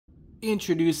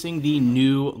Introducing the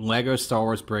new Lego Star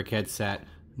Wars Brickheadz set,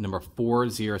 number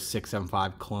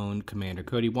 40675, Clone Commander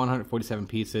Cody, 147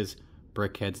 pieces,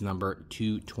 Brickheadz number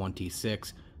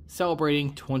 226,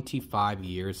 celebrating 25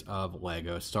 years of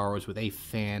Lego Star Wars with a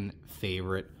fan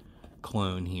favorite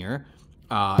clone here.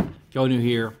 If y'all new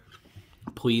here,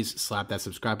 please slap that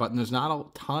subscribe button. There's not a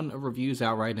ton of reviews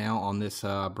out right now on this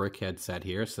Brickheadz set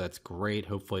here, so that's great.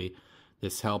 Hopefully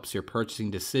this helps your purchasing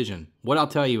decision. What I'll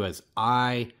tell you is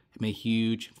I am a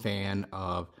huge fan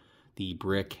of the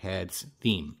Brickheadz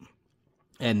theme.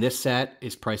 And this set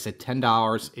is priced at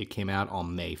 $10. It came out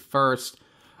on May 1st,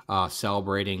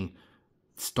 celebrating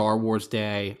Star Wars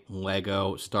Day,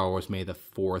 Lego Star Wars May the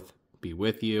 4th be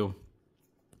with you.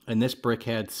 And this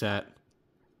Brickheadz set,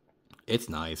 it's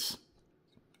nice.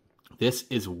 This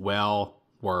is well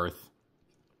worth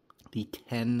the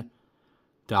 $10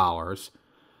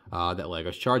 that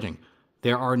Lego's charging.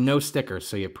 There are no stickers,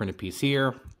 so you print a piece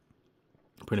here,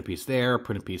 print a piece there,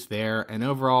 print a piece there, and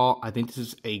overall, I think this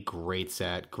is a great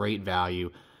set, great value.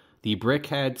 The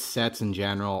Brickheadz sets in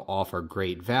general offer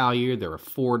great value. They're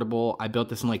affordable. I built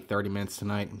this in like 30 minutes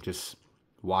tonight. I'm just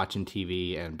watching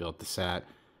TV and built the set,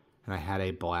 and I had a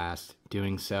blast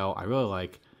doing so. I really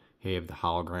like you have the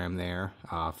hologram there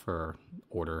for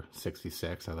Order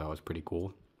 66. I thought it was pretty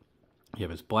cool. You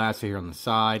have his blaster here on the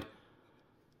side,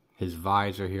 his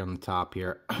visor here on the top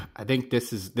here. I think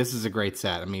this is a great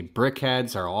set. I mean,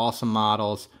 Brickheadz are awesome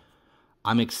models.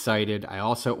 I'm excited. I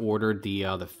also ordered the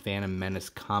Phantom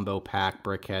Menace combo pack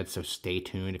Brickheadz, so stay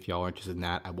tuned if y'all are interested in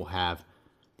that. I will have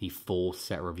the full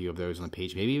set review of those on the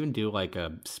page. Maybe even do like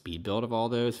a speed build of all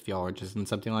those if y'all are interested in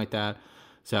something like that.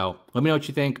 So let me know what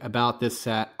you think about this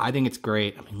set. I think it's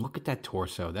great. I mean, look at that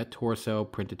torso. That torso,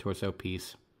 printed torso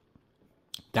piece.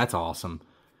 That's awesome.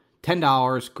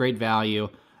 $10, great value.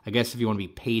 I guess if you want to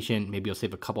be patient, maybe you'll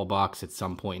save a couple bucks at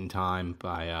some point in time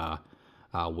by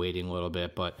waiting a little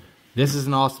bit. But this is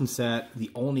an awesome set.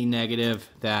 The only negative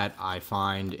that I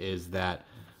find is that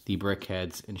the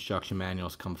Brickheadz instruction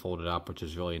manuals come folded up, which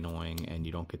is really annoying, and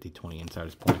you don't get the 20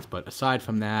 insiders points. But aside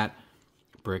from that,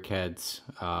 Brickheadz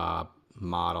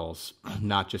models,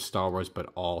 not just Star Wars, but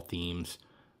all themes,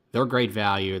 they're great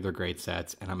value, they're great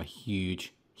sets, and I'm a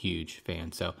huge, huge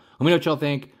fan. So let me know what y'all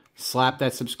think. Slap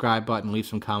that subscribe button, leave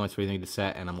some comments what you think of the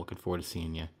set, and I'm looking forward to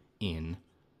seeing you in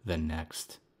the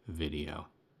next video.